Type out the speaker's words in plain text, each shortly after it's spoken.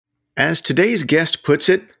As today's guest puts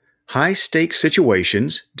it, high-stakes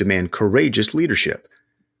situations demand courageous leadership.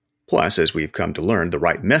 Plus, as we've come to learn, the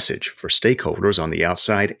right message for stakeholders on the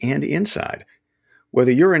outside and inside.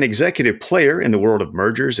 Whether you're an executive player in the world of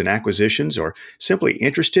mergers and acquisitions or simply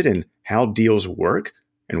interested in how deals work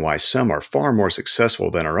and why some are far more successful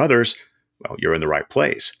than are others, well, you're in the right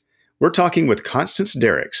place. We're talking with Constance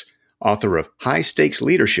Dierickx, author of High Stakes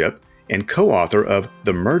Leadership and co-author of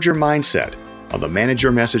The Merger Mindset on the Manage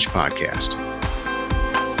Your Message podcast.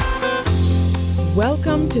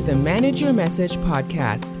 Welcome to the Manage Your Message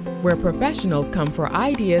podcast, where professionals come for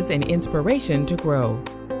ideas and inspiration to grow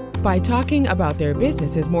by talking about their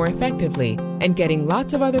businesses more effectively and getting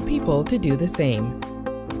lots of other people to do the same.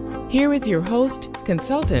 Here is your host,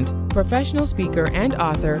 consultant, professional speaker, and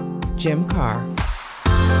author, Jim Karrh.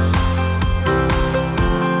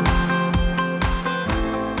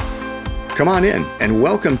 Come on in and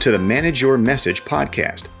welcome to the Manage Your Message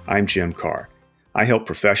podcast. I'm Jim Karrh. I help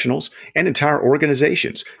professionals and entire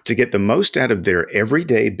organizations to get the most out of their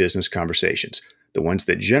everyday business conversations, the ones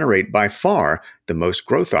that generate by far the most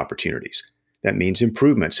growth opportunities. That means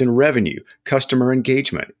improvements in revenue, customer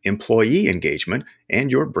engagement, employee engagement, and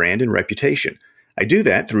your brand and reputation. I do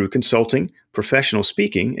that through consulting, professional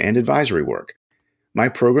speaking, and advisory work. My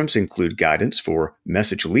programs include guidance for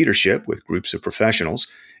message leadership with groups of professionals,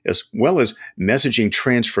 as well as messaging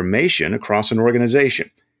transformation across an organization.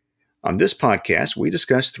 On this podcast, we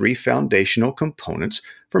discuss three foundational components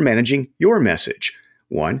for managing your message.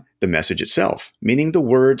 One, the message itself, meaning the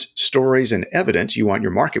words, stories, and evidence you want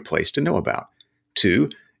your marketplace to know about. Two,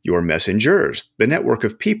 your messengers, the network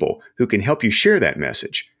of people who can help you share that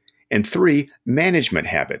message. And three, management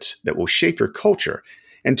habits that will shape your culture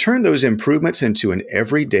and turn those improvements into an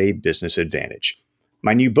everyday business advantage.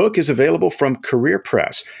 My new book is available from Career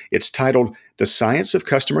Press. It's titled The Science of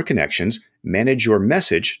Customer Connections, Manage Your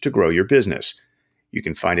Message to Grow Your Business. You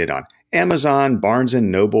can find it on Amazon, Barnes &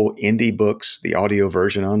 Noble, Indie Books, the audio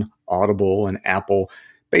version on Audible and Apple,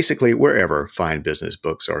 basically wherever fine business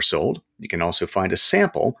books are sold. You can also find a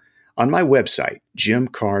sample on my website,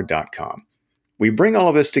 jimkarrh.com. We bring all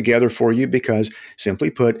of this together for you because, simply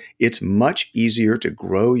put, it's much easier to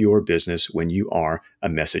grow your business when you are a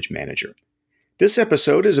message manager. This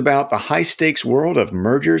episode is about the high-stakes world of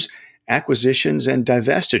mergers, acquisitions, and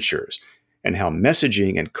divestitures, and how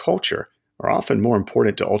messaging and culture are often more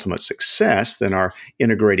important to ultimate success than our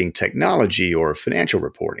integrating technology or financial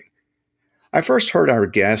reporting. I first heard our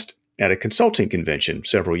guest at a consulting convention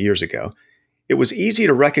several years ago. It was easy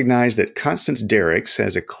to recognize that Constance Dierickx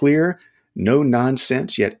has a clear,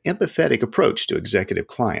 no-nonsense, yet empathetic approach to executive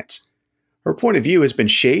clients. Her point of view has been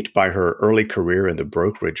shaped by her early career in the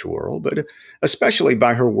brokerage world, but especially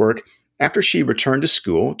by her work after she returned to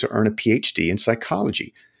school to earn a PhD in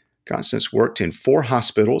psychology. Constance worked in 4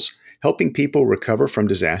 hospitals, helping people recover from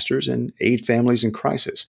disasters and aid families in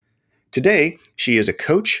crisis. Today, she is a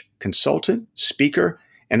coach, consultant, speaker,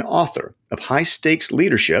 and author of High Stakes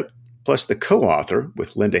Leadership, plus the co-author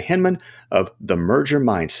with Linda Hinman of The Merger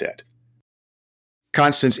Mindset.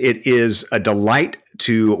 Constance, it is a delight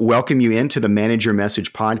to welcome you into the Manage Your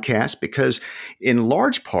Message podcast because, in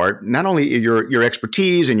large part, not only your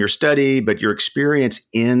expertise and your study, but your experience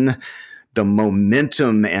in the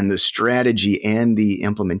momentum and the strategy and the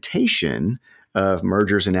implementation of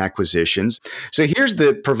mergers and acquisitions. So here's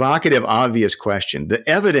the provocative, obvious question. The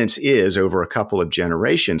evidence is, over a couple of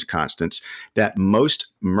generations, Constance, that most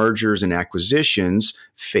mergers and acquisitions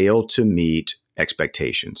fail to meet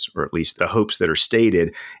expectations, or at least the hopes that are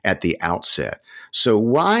stated at the outset. So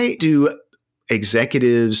why do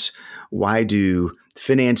executives, why do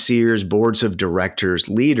financiers, boards of directors,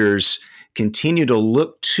 leaders continue to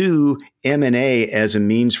look to M&A as a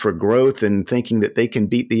means for growth and thinking that they can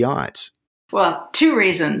beat the odds? Well, 2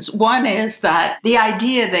 reasons. One is that the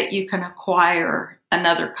idea that you can acquire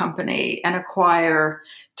another company and acquire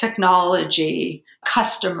technology,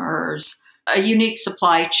 customers, a unique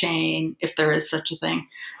supply chain, if there is such a thing,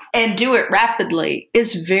 and do it rapidly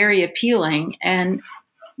is very appealing. And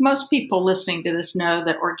most people listening to this know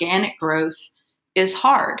that organic growth is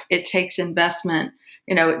hard. It takes investment.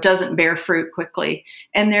 It doesn't bear fruit quickly.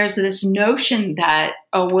 And there's this notion that,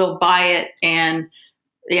 we'll buy it. And,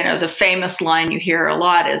 the famous line you hear a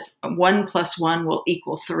lot is 1 + 1 will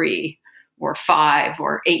equal 3 or 5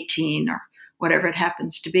 or 18 or whatever it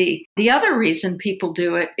happens to be. The other reason people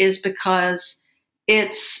do it is because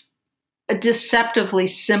it's deceptively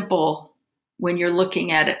simple when you're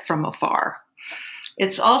looking at it from afar.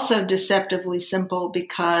 It's also deceptively simple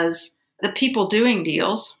because the people doing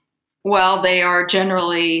deals, well, they are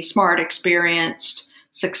generally smart, experienced,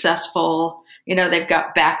 successful, they've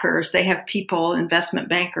got backers, they have people, investment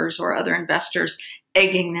bankers or other investors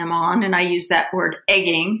egging them on. And I use that word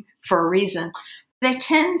egging for a reason. They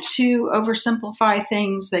tend to oversimplify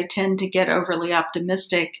things. They tend to get overly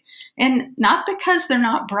optimistic, and not because they're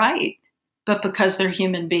not bright, but because they're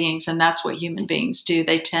human beings. And that's what human beings do.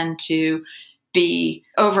 They tend to be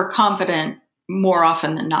overconfident more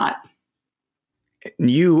often than not.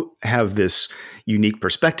 You have this unique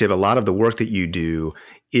perspective. A lot of the work that you do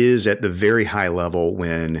is at the very high level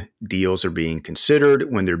when deals are being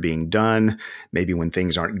considered, when they're being done, maybe when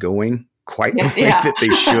things aren't going quite the way that they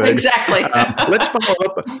should. Exactly. Let's follow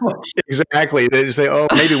up. Exactly. They say, oh,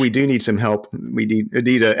 maybe we do need some help. We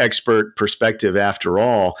need an expert perspective after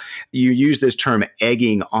all. You use this term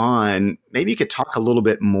egging on. Maybe you could talk a little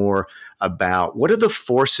bit more about what are the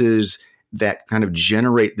forces that kind of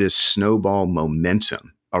generate this snowball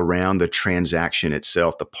momentum around the transaction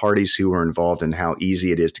itself, the parties who are involved, and how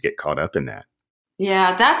easy it is to get caught up in that.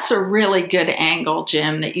 Yeah, that's a really good angle,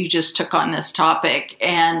 Jim, that you just took on this topic.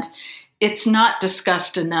 And it's not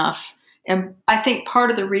discussed enough. And I think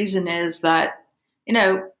part of the reason is that,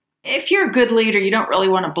 if you're a good leader, you don't really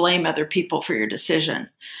want to blame other people for your decision.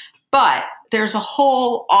 But there's a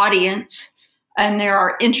whole audience and there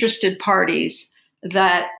are interested parties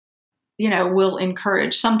that will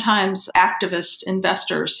encourage. Sometimes activist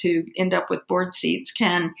investors who end up with board seats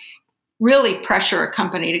can really pressure a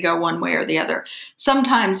company to go one way or the other.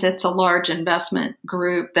 Sometimes it's a large investment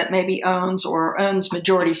group that maybe owns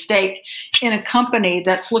majority stake in a company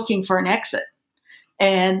that's looking for an exit.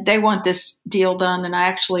 And they want this deal done. And I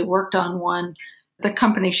actually worked on one. The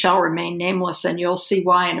company shall remain nameless, and you'll see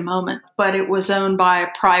why in a moment. But it was owned by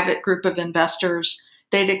a private group of investors.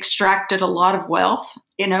 They'd extracted a lot of wealth,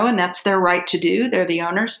 and that's their right to do. They're the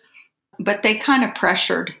owners. But they kind of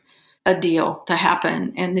pressured a deal to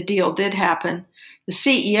happen, and the deal did happen. The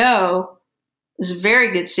CEO is a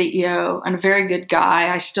very good CEO and a very good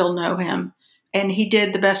guy. I still know him. And he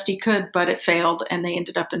did the best he could, but it failed, and they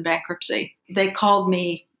ended up in bankruptcy. They called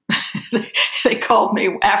me. They called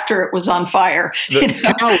me after it was on fire.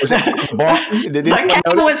 The cow was out of the barn. The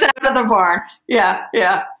cow was out of the barn.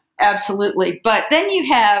 Yeah, absolutely. But then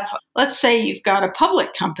you have, let's say you've got a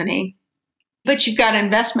public company, but you've got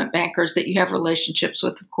investment bankers that you have relationships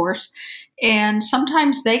with, of course. And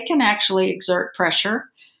sometimes they can actually exert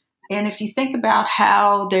pressure. And if you think about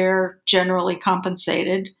how they're generally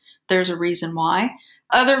compensated, there's a reason why.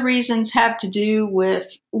 Other reasons have to do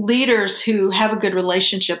with leaders who have a good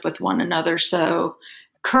relationship with one another. So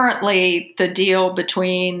currently the deal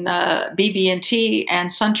between BB&T and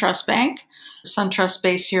SunTrust Bank, SunTrust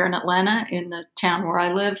based here in Atlanta in the town where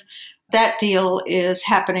I live, that deal is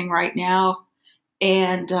happening right now.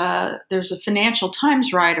 And there's a Financial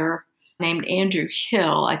Times writer named Andrew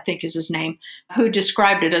Hill, I think is his name, who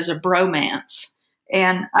described it as a bromance.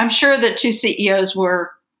 And I'm sure the two CEOs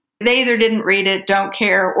they either didn't read it, don't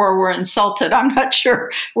care, or were insulted. I'm not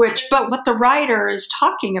sure which. But what the writer is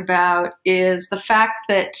talking about is the fact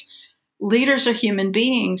that leaders are human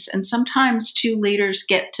beings, and sometimes two leaders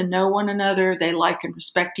get to know one another. They like and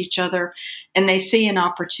respect each other, and they see an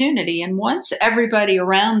opportunity. And once everybody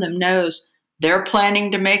around them knows they're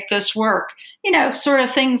planning to make this work, sort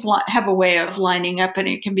of things have a way of lining up, and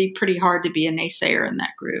it can be pretty hard to be a naysayer in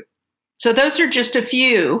that group. So those are just a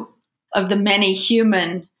few of the many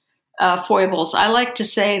human foibles. I like to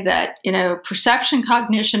say that, perception,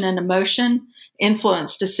 cognition, and emotion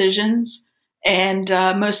influence decisions. And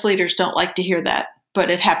most leaders don't like to hear that, but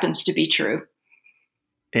it happens to be true.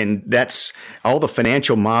 And that's all the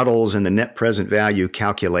financial models and the net present value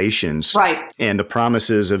calculations. Right. And the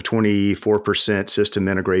promises of 24% system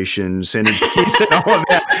integration synergies and all of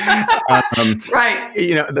that.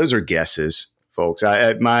 Right. Those are guesses, folks.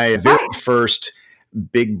 My very first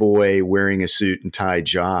big boy wearing a suit and tie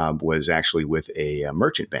job was actually with a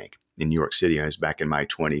merchant bank in New York City. I was back in my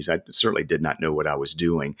 20s. I certainly did not know what I was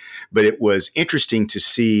doing, but it was interesting to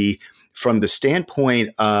see from the standpoint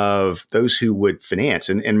of those who would finance.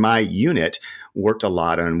 And my unit worked a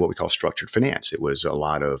lot on what we call structured finance. It was a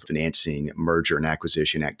lot of financing, merger and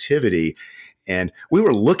acquisition activity. And we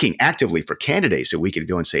were looking actively for candidates that we could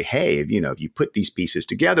go and say, hey, if you put these pieces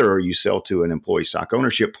together, or you sell to an employee stock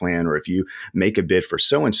ownership plan, or if you make a bid for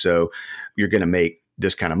so-and-so, you're going to make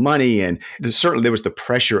this kind of money. And certainly there was the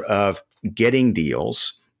pressure of getting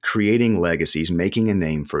deals, creating legacies, making a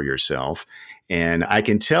name for yourself. And I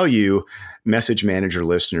can tell you, message manager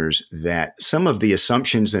listeners, that some of the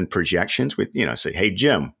assumptions and projections with, say, hey,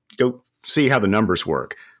 Jim, go see how the numbers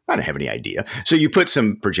work. I don't have any idea. So you put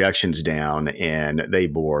some projections down and they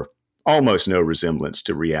bore almost no resemblance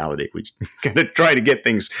to reality. We kind of try to get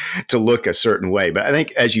things to look a certain way. But I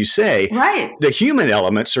think, as you say, Right. the human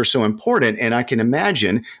elements are so important. And I can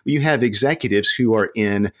imagine you have executives who are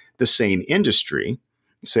in the same industry,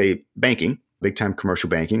 say banking, big time commercial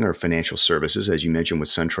banking or financial services, as you mentioned with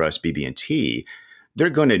SunTrust, BB&T. They're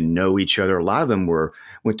going to know each other. A lot of them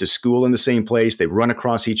went to school in the same place. They run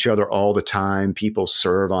across each other all the time. People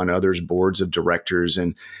serve on others' boards of directors.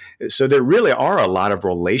 And so there really are a lot of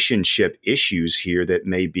relationship issues here that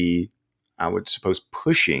may be, I would suppose,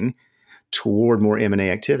 pushing toward more M&A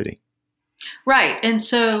activity. Right. And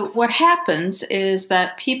so what happens is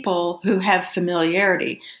that people who have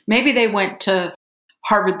familiarity, maybe they went to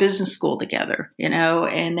Harvard Business School together,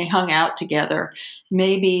 and they hung out together.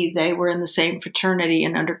 Maybe they were in the same fraternity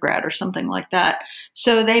in undergrad or something like that.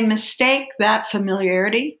 So they mistake that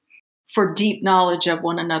familiarity for deep knowledge of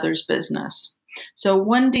one another's business. So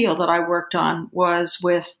one deal that I worked on was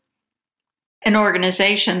with an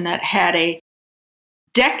organization that had a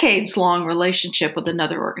decades-long relationship with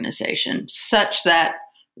another organization, such that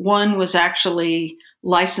one was actually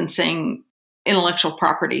licensing intellectual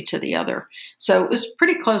property to the other. So it was a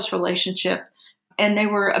pretty close relationship. And they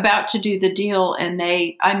were about to do the deal, and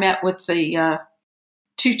I met with the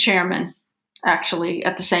two chairmen, actually,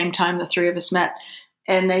 at the same time the three of us met.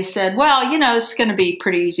 And they said, well, it's going to be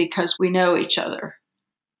pretty easy because we know each other.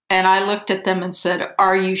 And I looked at them and said,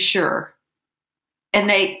 are you sure? And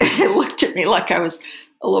they looked at me like I was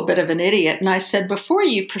a little bit of an idiot. And I said, before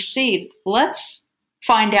you proceed, let's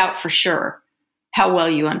find out for sure how well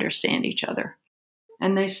you understand each other.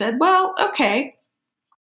 And they said, well, okay.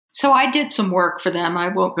 So I did some work for them. I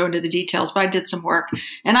won't go into the details, but I did some work.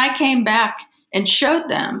 And I came back and showed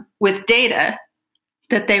them with data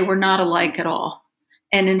that they were not alike at all.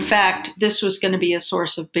 And in fact, this was going to be a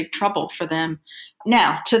source of big trouble for them.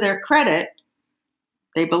 Now, to their credit,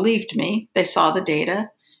 they believed me. They saw the data.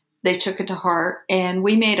 They took it to heart. And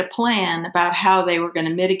we made a plan about how they were going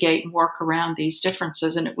to mitigate and work around these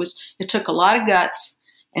differences. And it took a lot of guts,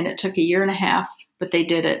 and it took a year and a half, but they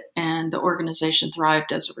did it. And the organization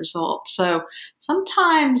thrived as a result. So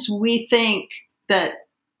sometimes we think that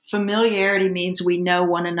familiarity means we know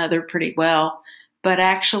one another pretty well. But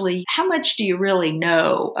actually, how much do you really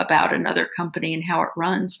know about another company and how it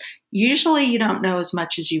runs? Usually you don't know as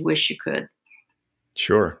much as you wish you could.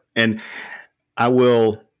 Sure. And I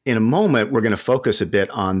will, in a moment, we're going to focus a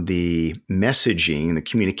bit on the messaging, the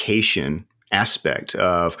communication aspect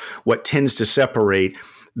of what tends to separate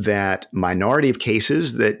that minority of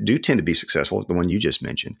cases that do tend to be successful, the one you just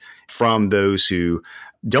mentioned, from those who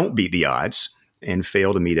don't beat the odds and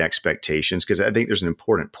fail to meet expectations, because I think there's an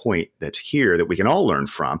important point that's here that we can all learn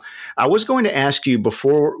from. I was going to ask you,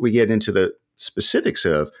 before we get into the specifics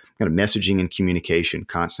of kind of messaging and communication,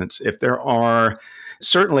 Constance, if there are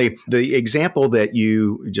certainly the example that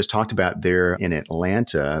you just talked about there in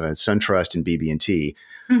Atlanta, SunTrust and BB&T,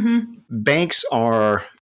 banks are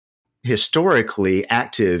historically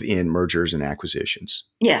active in mergers and acquisitions.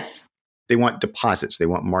 Yes. They want deposits, they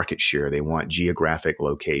want market share, they want geographic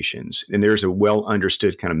locations. And there's a well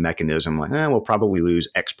understood kind of mechanism like, we'll probably lose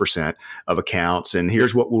X percent of accounts, and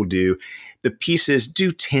here's what we'll do. The pieces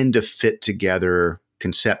do tend to fit together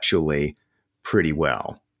conceptually pretty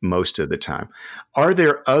well most of the time. Are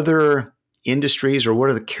there other industries, or what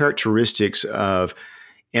are the characteristics of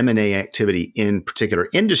M&A activity in particular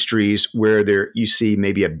industries where you see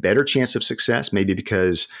maybe a better chance of success, maybe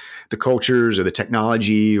because the cultures or the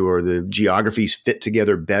technology or the geographies fit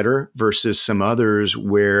together better, versus some others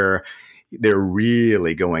where they're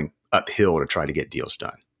really going uphill to try to get deals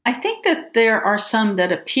done? I think that there are some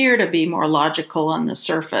that appear to be more logical on the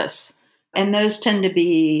surface, and those tend to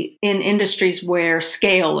be in industries where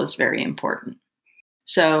scale is very important.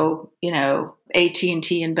 So,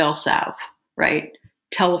 AT&T and Bell South, right?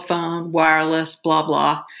 Telephone, wireless, blah,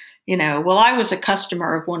 blah. Well, I was a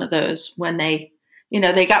customer of one of those when they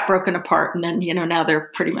got broken apart, and then, now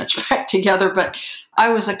they're pretty much back together. But I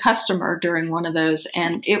was a customer during one of those,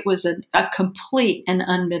 and it was a complete and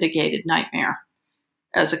unmitigated nightmare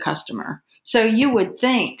as a customer. So you would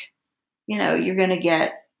think, you're going to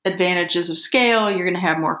get advantages of scale, you're going to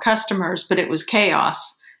have more customers, but it was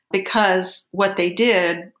chaos, because what they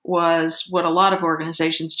did was what a lot of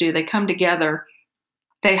organizations do. They come together,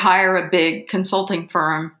 they hire a big consulting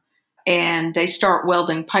firm, and they start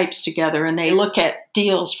welding pipes together, and they look at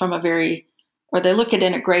deals they look at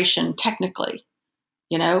integration technically.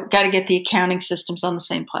 Got to get the accounting systems on the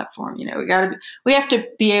same platform. We have to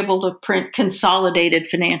be able to print consolidated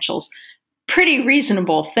financials. Pretty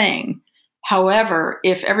reasonable thing. However,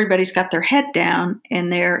 if everybody's got their head down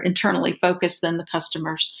and they're internally focused, then the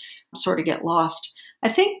customers sort of get lost.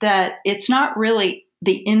 I think that it's not really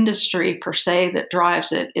the industry per se that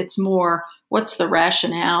drives it. It's more what's the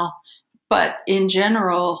rationale. But in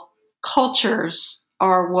general, cultures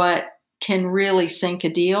are what can really sink a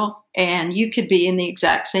deal. And you could be in the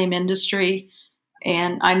exact same industry.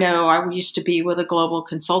 And I know I used to be with a global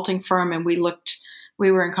consulting firm, and we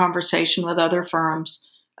were in conversation with other firms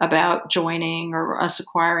about joining or us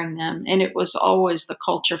acquiring them. And it was always the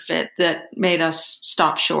culture fit that made us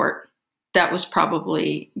stop short. That was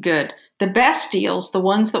probably good. The best deals, the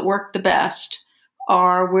ones that work the best,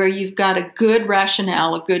 are where you've got a good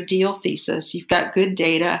rationale, a good deal thesis, you've got good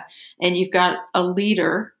data, and you've got a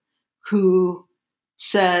leader who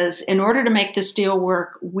says, in order to make this deal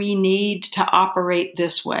work, we need to operate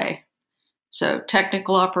this way. So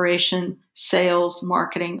technical operation, sales,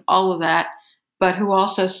 marketing, all of that, but who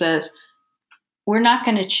also says, we're not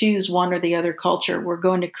going to choose one or the other culture. We're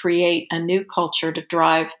going to create a new culture to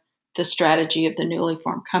drive the strategy of the newly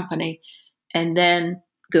formed company, and then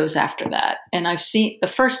goes after that. And I've seen the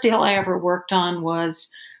first deal I ever worked on was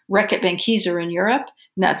Reckitt Benckiser in Europe.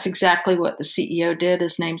 And that's exactly what the CEO did.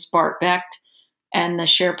 His name's Bart Becht, and the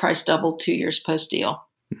share price doubled 2 years post deal.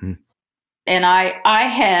 Mm-hmm. And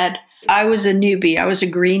I was a newbie. I was a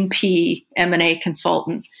green pea M&A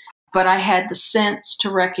consultant, but I had the sense to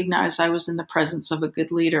recognize I was in the presence of a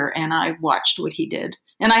good leader, and I watched what he did.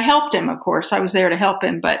 And I helped him, of course. I was there to help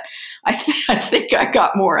him, but I think I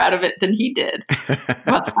got more out of it than he did.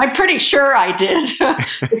 Well, I'm pretty sure I did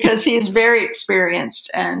because he is very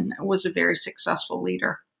experienced and was a very successful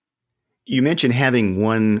leader. You mentioned having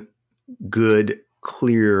one good,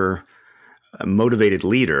 clear, motivated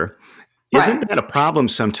leader. Isn't that a problem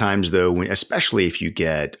sometimes, though, especially if you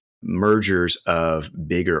get mergers of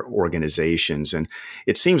bigger organizations? And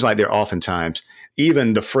it seems like there oftentimes,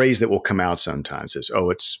 even the phrase that will come out sometimes is,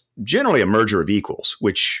 it's generally a merger of equals,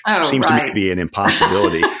 which seems to me to be an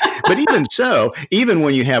impossibility. But even so, even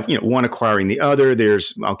when you have one acquiring the other,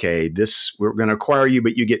 there's, we're going to acquire you,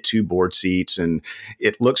 but you get 2 board seats, and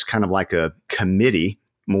it looks kind of like a committee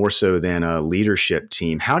more so than a leadership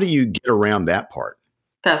team. How do you get around that part?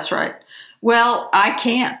 That's right. Well, I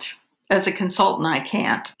can't. As a consultant, I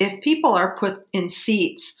can't. If people are put in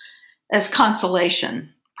seats as consolation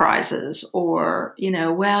prizes or,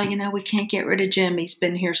 we can't get rid of Jim. He's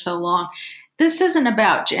been here so long. This isn't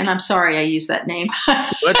about, and I'm sorry I use that name.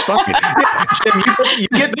 That's fine. Jim, you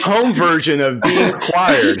get the home version of being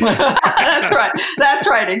acquired. That's right. That's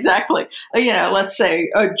right. Exactly. Let's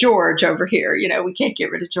say George over here, we can't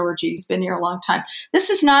get rid of George. He's been here a long time. This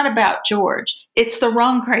is not about George. It's the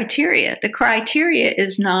wrong criteria. The criteria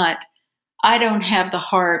is not, I don't have the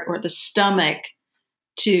heart or the stomach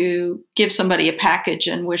to give somebody a package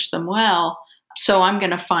and wish them well, so I'm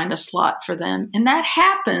going to find a slot for them. And that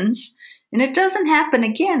happens. And it doesn't happen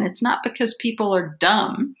again. It's not because people are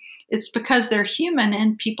dumb. It's because they're human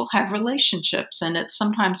and people have relationships. And it's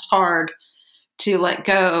sometimes hard to let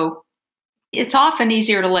go. It's often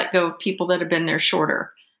easier to let go of people that have been there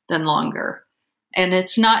shorter than longer. And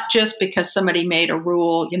it's not just because somebody made a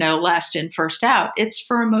rule, last in, first out. It's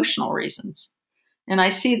for emotional reasons. And I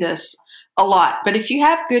see this a lot. But if you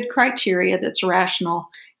have good criteria that's rational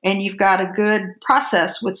and you've got a good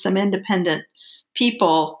process with some independent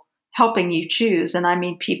people helping you choose, and I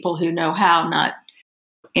mean people who know how, not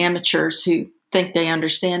amateurs who think they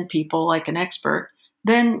understand people like an expert,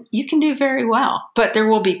 then you can do very well. But there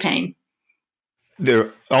will be pain.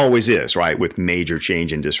 There always is, right, with major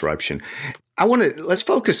change and disruption. Let's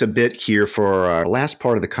focus a bit here for our last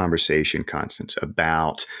part of the conversation, Constance,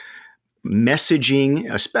 about messaging,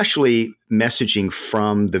 especially messaging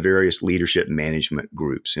from the various leadership management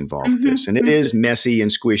groups involved in this. And it is messy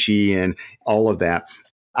and squishy and all of that.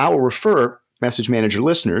 I will refer Message Manager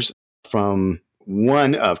listeners from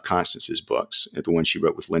one of Constance's books, the one she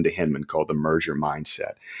wrote with Linda Hinman called The Merger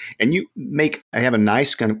Mindset. And I have a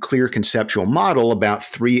nice kind of clear conceptual model about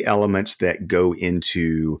 3 elements that go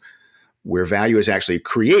into where value is actually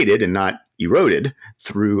created and not eroded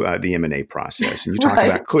through the M&A process. And you talk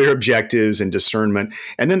about clear objectives and discernment.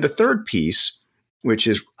 And then the third piece, which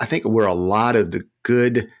is, I think, where a lot of the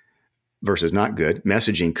good versus not good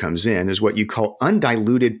messaging comes in, is what you call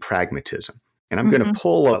undiluted pragmatism. And I'm going to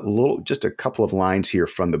pull just a couple of lines here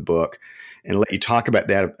from the book and let you talk about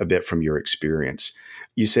that a bit from your experience.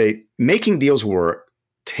 You say, making deals work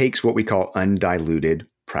takes what we call undiluted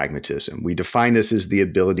pragmatism. We define this as the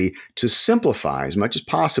ability to simplify as much as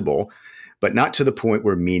possible, but not to the point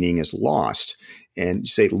where meaning is lost. And you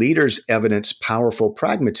say leaders evidence powerful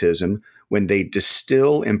pragmatism when they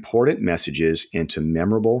distill important messages into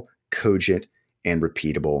memorable, cogent, and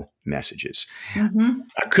repeatable messages.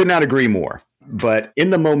 I could not agree more. But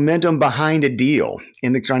in the momentum behind a deal,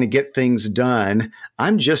 in the trying to get things done,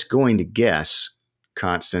 I'm just going to guess,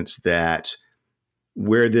 Constance, that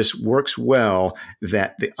where this works well,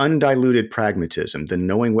 that the undiluted pragmatism, the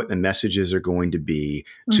knowing what the messages are going to be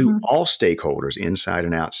to all stakeholders inside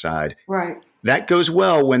and outside, right, that goes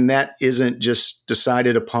well when that isn't just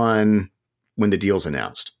decided upon when the deal's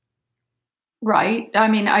announced. right. I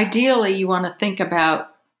mean, ideally, you want to think about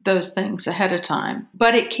those things ahead of time,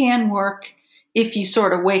 but it can work if you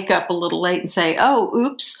sort of wake up a little late and say, "Oh,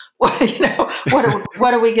 oops, well,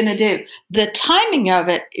 what are we going to do?" The timing of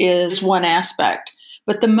it is one aspect,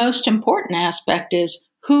 but the most important aspect is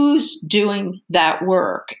who's doing that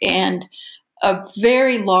work. And a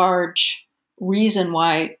very large reason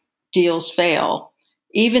why deals fail,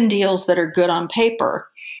 even deals that are good on paper,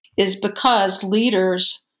 is because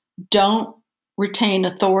leaders don't retain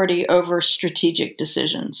authority over strategic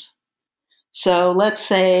decisions. So let's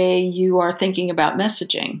say you are thinking about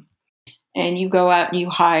messaging and you go out and you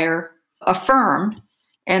hire a firm,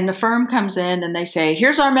 and the firm comes in and they say,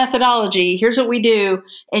 "Here's our methodology, here's what we do,"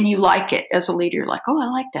 and you like it as a leader. You're like, "Oh, I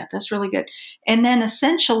like that. That's really good." And then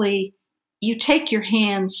essentially you take your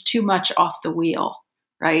hands too much off the wheel,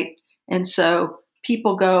 right? And so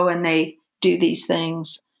people go and they do these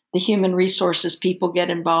things. The human resources people get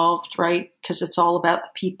involved, right? Because it's all about the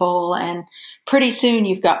people. And pretty soon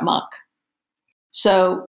you've got muck.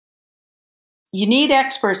 So you need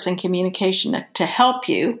experts in communication to help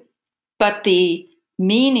you, but the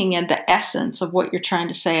meaning and the essence of what you're trying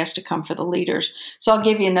to say has to come from the leaders. So I'll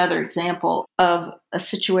give you another example of a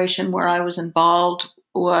situation where I was involved.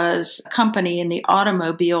 Was a company in the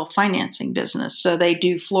automobile financing business. So they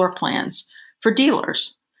do floor plans for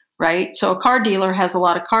dealers, right? So a car dealer has a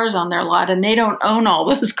lot of cars on their lot and they don't own all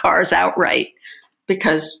those cars outright,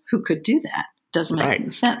 because who could do that? Doesn't make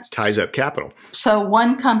any sense. Ties up capital. So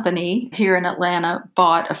one company here in Atlanta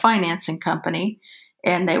bought a financing company,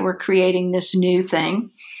 and they were creating this new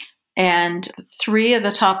thing. And 3 of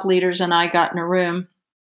the top leaders and I got in a room,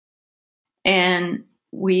 and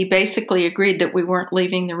we basically agreed that we weren't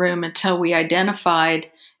leaving the room until we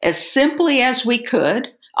identified, as simply as we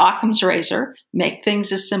could, Occam's razor, make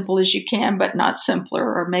things as simple as you can, but not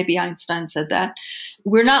simpler, or maybe Einstein said that.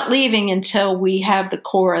 We're not leaving until we have the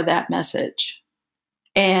core of that message.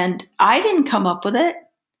 And I didn't come up with it.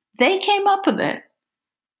 They came up with it.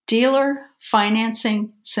 Dealer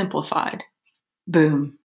financing simplified.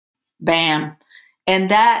 Boom. Bam.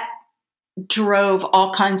 And that drove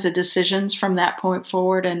all kinds of decisions from that point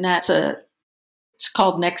forward. And it's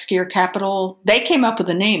called Next Gear Capital. They came up with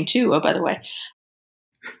the name too, oh, by the way.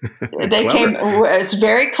 It's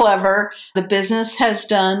very clever. The business has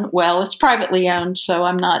done well. It's privately owned, so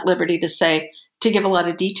I'm not at liberty to give a lot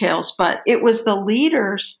of details, but it was the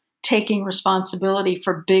leaders taking responsibility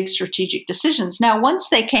for big strategic decisions. Now, once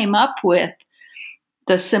they came up with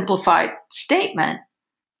the simplified statement,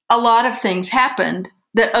 a lot of things happened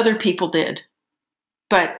that other people did.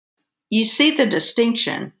 But you see the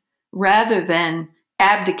distinction. Rather than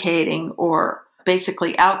abdicating or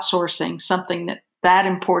basically outsourcing something that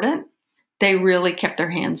important, they really kept their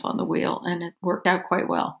hands on the wheel, and it worked out quite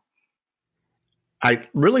well. I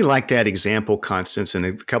really like that example, Constance, and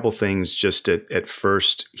a couple things just at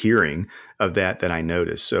first hearing of that I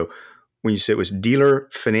noticed. So when you said it was dealer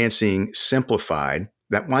financing simplified,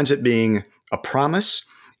 that winds up being a promise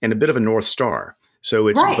and a bit of a North Star. So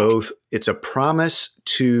it's both, it's a promise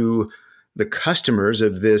to the customers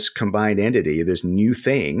of this combined entity, this new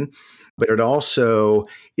thing, but it also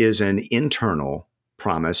is an internal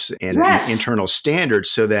promise and an internal standard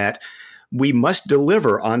so that we must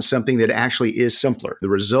deliver on something that actually is simpler. The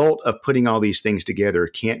result of putting all these things together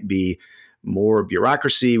can't be more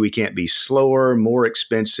bureaucracy. We can't be slower, more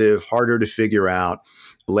expensive, harder to figure out,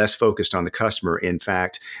 less focused on the customer. In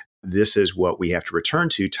fact, this is what we have to return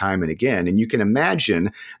to time and again. And you can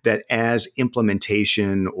imagine that as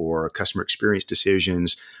implementation or customer experience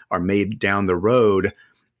decisions are made down the road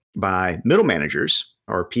by middle managers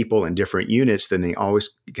or people in different units, then they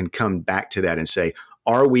always can come back to that and say,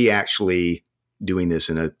 are we actually doing this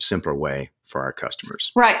in a simpler way for our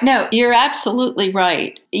customers? Right. No, you're absolutely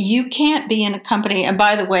right. You can't be in a company. And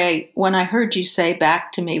by the way, when I heard you say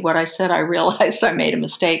back to me what I said, I realized I made a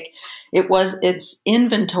mistake. It's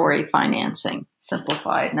inventory financing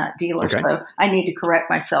simplified, not dealer. Okay. So I need to correct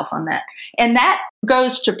myself on that. And that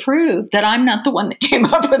goes to prove that I'm not the one that came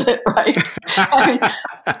up with it, right?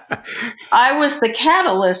 I was the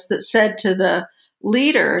catalyst that said to the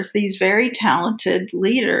leaders, these very talented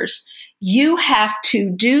leaders, you have to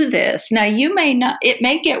do this. Now, you may not, it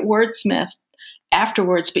may get wordsmithed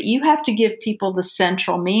afterwards, but you have to give people the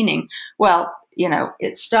central meaning. Well,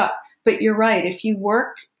 it stuck. But you're right. If you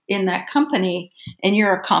work in that company and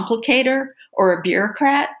you're a complicator or a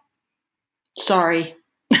bureaucrat, sorry.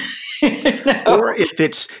 No. Or if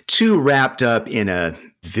it's too wrapped up in a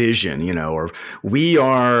vision, or we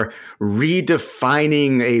are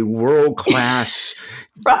redefining a world-class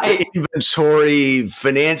right. inventory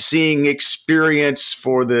financing experience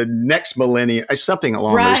for the next millennium, something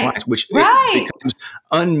along those lines, which it becomes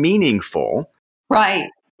unmeaningful. Right.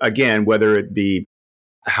 Again, whether it be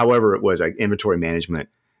however it was, like inventory management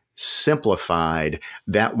simplified,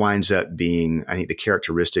 that winds up being, I think, the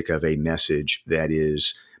characteristic of a message that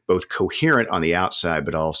is both coherent on the outside,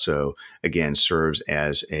 but also, again, serves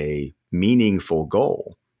as a meaningful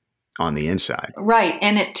goal on the inside. Right.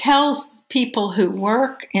 And it tells people who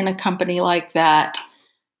work in a company like that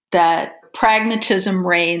pragmatism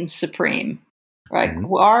reigns supreme. Right.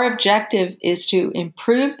 Mm-hmm. Our objective is to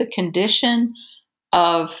improve the condition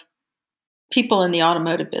of people in the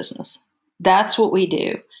automotive business. That's what we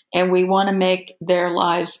do. And we want to make their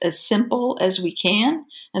lives as simple as we can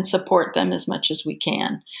and support them as much as we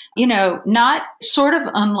can. Not sort of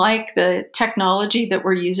unlike the technology that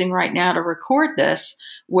we're using right now to record this,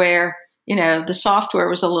 where, the software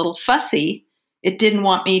was a little fussy. It didn't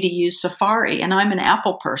want me to use Safari, and I'm an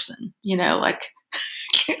Apple person, like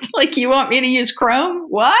you want me to use Chrome?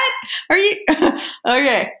 What? Are you?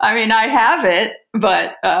 Okay. I mean, I have it,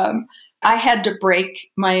 but I had to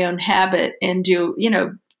break my own habit and do,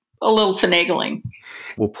 a little finagling.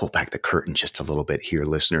 We'll pull back the curtain just a little bit here,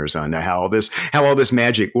 listeners, on how all this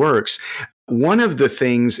magic works. One of the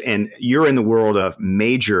things, and you're in the world of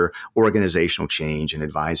major organizational change and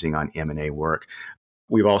advising on M&A work.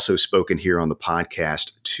 We've also spoken here on the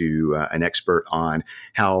podcast to an expert on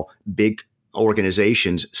how big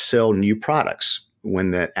organizations sell new products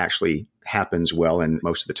when that actually happens well, and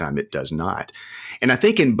most of the time it does not. And I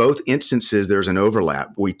think in both instances, there's an overlap.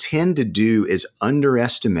 What we tend to do is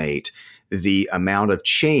underestimate the amount of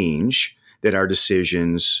change that our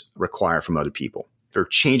decisions require from other people. For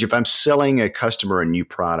change, if I'm selling a customer a new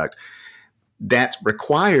product, that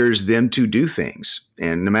requires them to do things.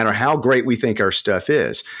 And no matter how great we think our stuff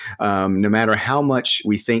is, no matter how much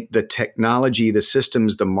we think the technology, the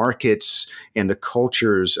systems, the markets, and the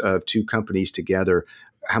cultures of two companies together,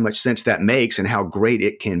 how much sense that makes and how great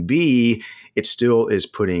it can be, it still is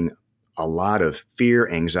putting a lot of fear,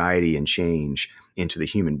 anxiety, and change into the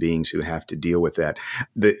human beings who have to deal with that.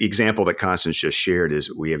 The example that Constance just shared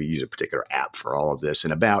is we have used a particular app for all of this.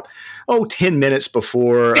 And about, 10 minutes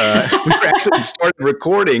before we actually started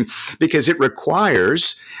recording, because it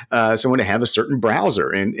requires someone to have a certain browser.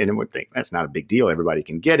 And it would think that's not a big deal. Everybody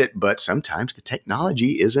can get it. But sometimes the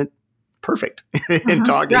technology isn't perfect in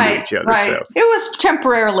talking to each other. Right. So it was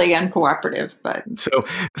temporarily uncooperative, but so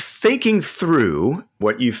thinking through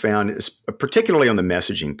what you found is particularly on the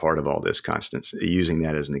messaging part of all this, Constance, using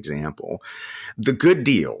that as an example, the good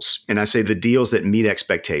deals, and I say the deals that meet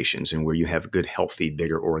expectations and where you have a good, healthy,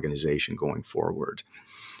 bigger organization going forward.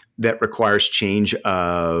 That requires change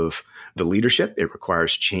of the leadership. It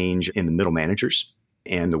requires change in the middle managers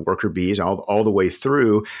and the worker bees all the way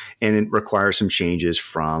through, and it requires some changes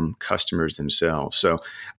from customers themselves. So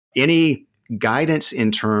any guidance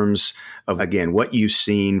in terms of, again, what you've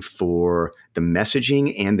seen for the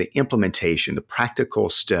messaging and the implementation, the practical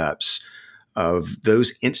steps of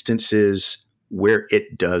those instances where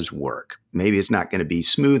it does work. Maybe it's not going to be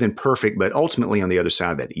smooth and perfect, but ultimately on the other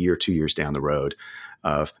side of that, year, 2 years down the road,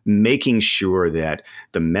 of making sure that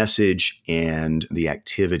the message and the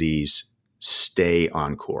activities stay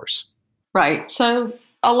on course. Right. So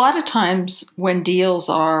a lot of times when deals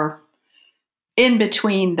are in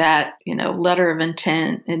between that, letter of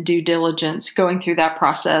intent and due diligence, going through that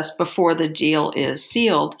process before the deal is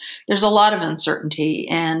sealed, there's a lot of uncertainty,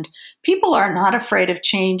 and people are not afraid of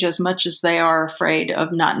change as much as they are afraid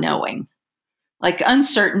of not knowing. Like,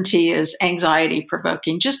 uncertainty is anxiety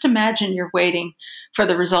provoking. Just imagine you're waiting for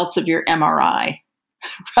the results of your MRI.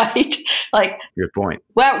 Right? Like, good point.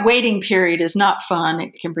 That waiting period is not fun.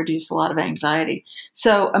 It can produce a lot of anxiety.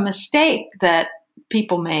 So a mistake that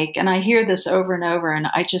people make, and I hear this over and over, and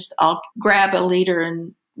I'll grab a leader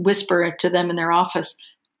and whisper it to them in their office.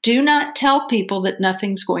 Do not tell people that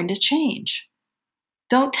nothing's going to change.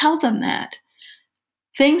 Don't tell them that.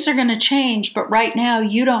 Things are going to change, but right now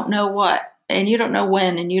you don't know what, and you don't know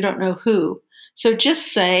when, and you don't know who. So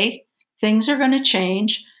just say things are going to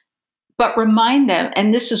change. But remind them,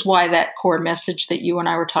 and this is why that core message that you and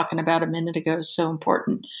I were talking about a minute ago is so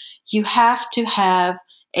important. You have to have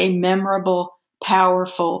a memorable,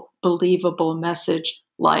 powerful, believable message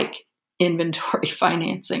like inventory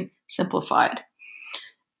financing simplified.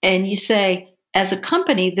 And you say, as a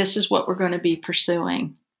company, this is what we're going to be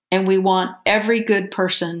pursuing. and we want every good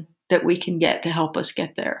person that we can get to help us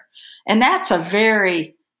get there. And that's a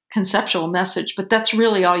very conceptual message, but that's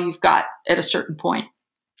really all you've got at a certain point.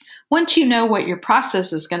 Once you know what your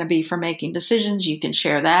process is going to be for making decisions, you can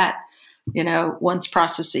share that. Once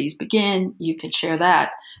processes begin, you can share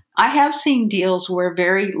that. I have seen deals where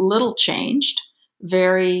very little changed,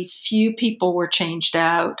 very few people were changed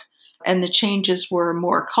out, and the changes were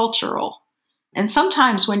more cultural. And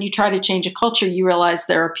sometimes when you try to change a culture, you realize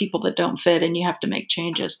there are people that don't fit and you have to make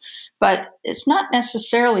changes. But it's not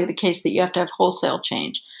necessarily the case that you have to have wholesale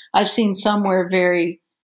change. I've seen some where very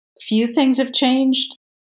few things have changed,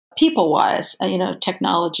 people-wise,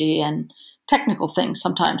 technology and technical things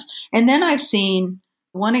sometimes. And then I've seen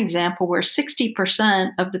one example where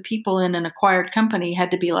 60% of the people in an acquired company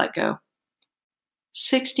had to be let go.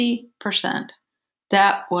 60%.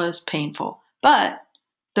 That was painful. But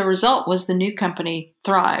the result was the new company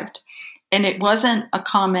thrived. And it wasn't a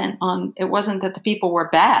comment on, it wasn't that the people were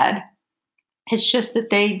bad. It's just that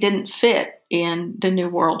they didn't fit in the new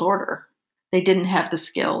world order. They didn't have the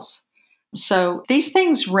skills. So these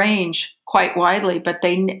things range quite widely, but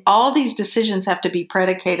all these decisions have to be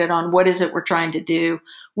predicated on what is it we're trying to do?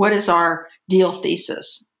 What is our deal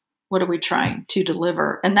thesis? What are we trying to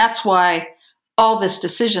deliver? And that's why all this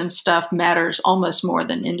decision stuff matters almost more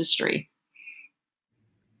than industry.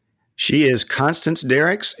 She is Constance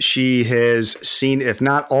Dierickx. She has seen, if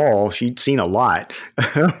not all, she'd seen a lot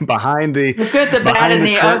behind the good, the bad, and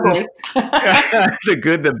the ugly. The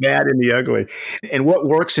good, the bad, and the ugly. And what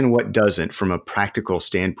works and what doesn't from a practical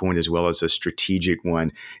standpoint as well as a strategic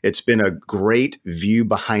one. It's been a great view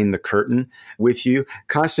behind the curtain with you.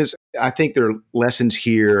 Constance, I think there are lessons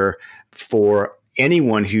here for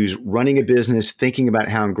anyone who's running a business, thinking about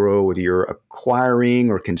how to grow, whether you're acquiring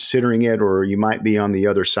or considering it, or you might be on the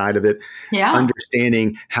other side of it,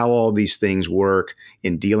 understanding how all these things work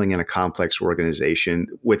in dealing in a complex organization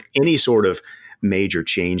with any sort of major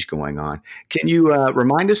change going on. Can you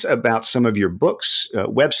remind us about some of your books,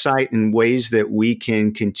 website, and ways that we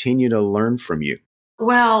can continue to learn from you?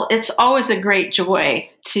 Well, it's always a great joy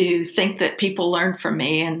to think that people learn from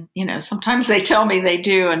me. And, sometimes they tell me they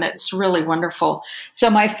do, and it's really wonderful. So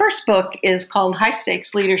my first book is called High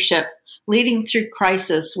Stakes Leadership, Leading Through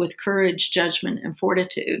Crisis with Courage, Judgment, and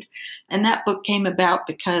Fortitude. And that book came about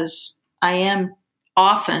because I am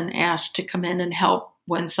often asked to come in and help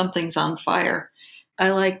when something's on fire. I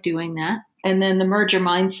like doing that. And then the merger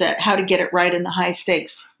mindset, how to get it right in the high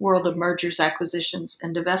stakes world of mergers, acquisitions,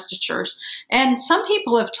 and divestitures. And some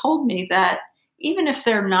people have told me that even if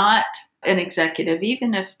they're not an executive,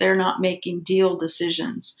 even if they're not making deal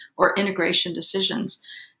decisions or integration decisions,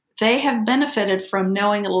 they have benefited from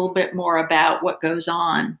knowing a little bit more about what goes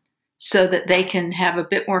on so that they can have a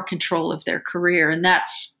bit more control of their career. And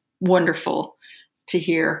that's wonderful to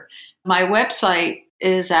hear. My website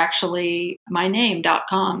is actually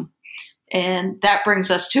myname.com. And that brings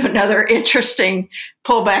us to another interesting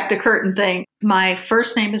pull back the curtain thing. My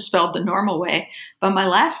first name is spelled the normal way, but my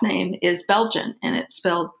last name is Belgian, and it's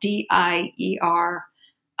spelled Dierickx.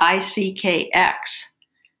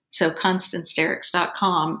 So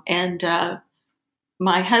ConstanceDierickx.com. And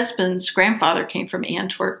my husband's grandfather came from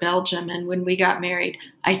Antwerp, Belgium. And when we got married,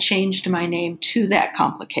 I changed my name to that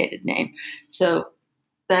complicated name. So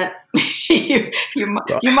that you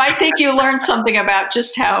might think you learned something about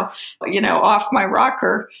just how, off my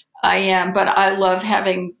rocker I am, but I love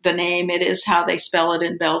having the name. It is how they spell it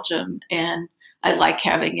in Belgium. And I like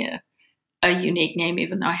having a unique name,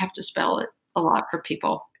 even though I have to spell it a lot for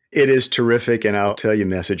people. It is terrific. And I'll tell you,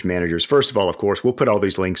 message managers, first of all, of course, we'll put all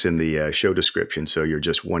these links in the show description. So you're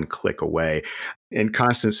just one click away. And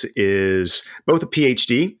Constance is both a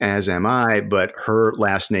PhD, as am I, but her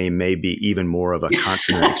last name may be even more of a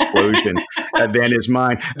consonant explosion than is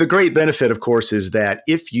mine. The great benefit, of course, is that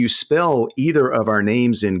if you spell either of our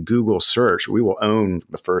names in Google search, we will own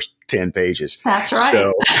the first 10 pages. That's right.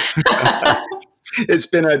 So it's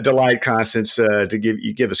been a delight, Constance, to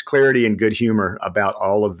give us clarity and good humor about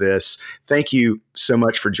all of this. Thank you so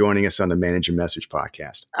much for joining us on the Manage Your Message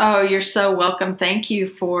podcast. Oh, you're so welcome. Thank you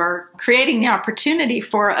for creating the opportunity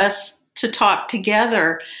for us to talk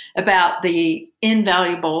together about the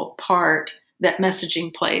invaluable part that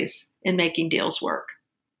messaging plays in making deals work.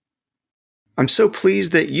 I'm so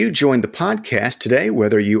pleased that you joined the podcast today,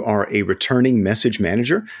 whether you are a returning message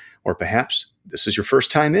manager or perhaps this is your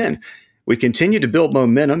first time in. We continue to build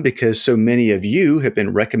momentum because so many of you have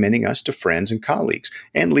been recommending us to friends and colleagues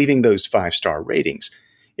and leaving those 5-star ratings.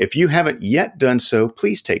 If you haven't yet done so,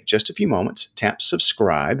 please take just a few moments, tap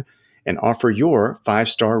subscribe, and offer your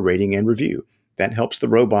 5-star rating and review. That helps the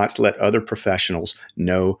robots let other professionals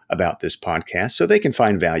know about this podcast so they can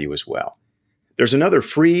find value as well. There's another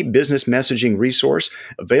free business messaging resource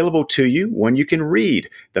available to you when you can read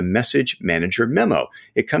the Message Manager Memo.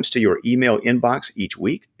 It comes to your email inbox each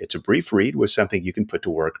week. It's a brief read with something you can put to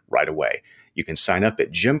work right away. You can sign up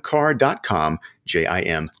at jimkarrh.com,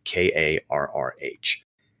 JimKarrh.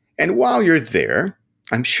 And while you're there,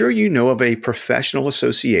 I'm sure you know of a professional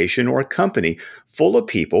association or a company full of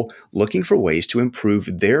people looking for ways to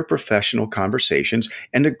improve their professional conversations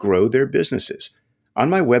and to grow their businesses. On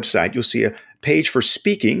my website, you'll see a page for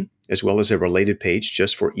speaking, as well as a related page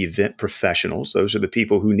just for event professionals. Those are the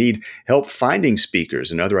people who need help finding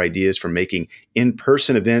speakers and other ideas for making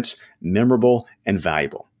in-person events memorable and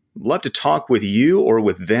valuable. I'd love to talk with you or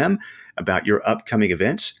with them about your upcoming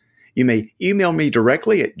events. You may email me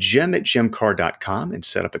directly at jim@jimkarrh.com and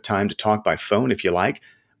set up a time to talk by phone if you like.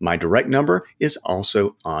 My direct number is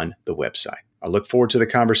also on the website. I look forward to the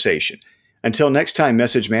conversation. Until next time,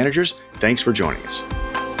 message managers, thanks for joining us.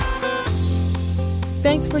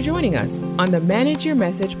 Thanks for joining us on the Manage Your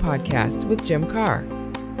Message podcast with Jim Karrh.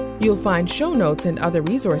 You'll find show notes and other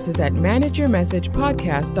resources at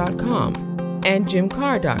manageyourmessagepodcast.com and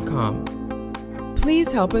jimkarrh.com.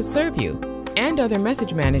 Please help us serve you and other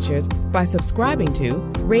message managers by subscribing to,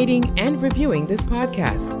 rating, and reviewing this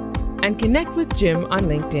podcast. And connect with Jim on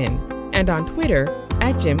LinkedIn and on Twitter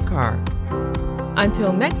at Jim Karrh.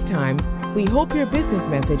 Until next time, we hope your business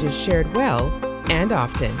message is shared well and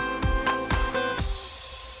often.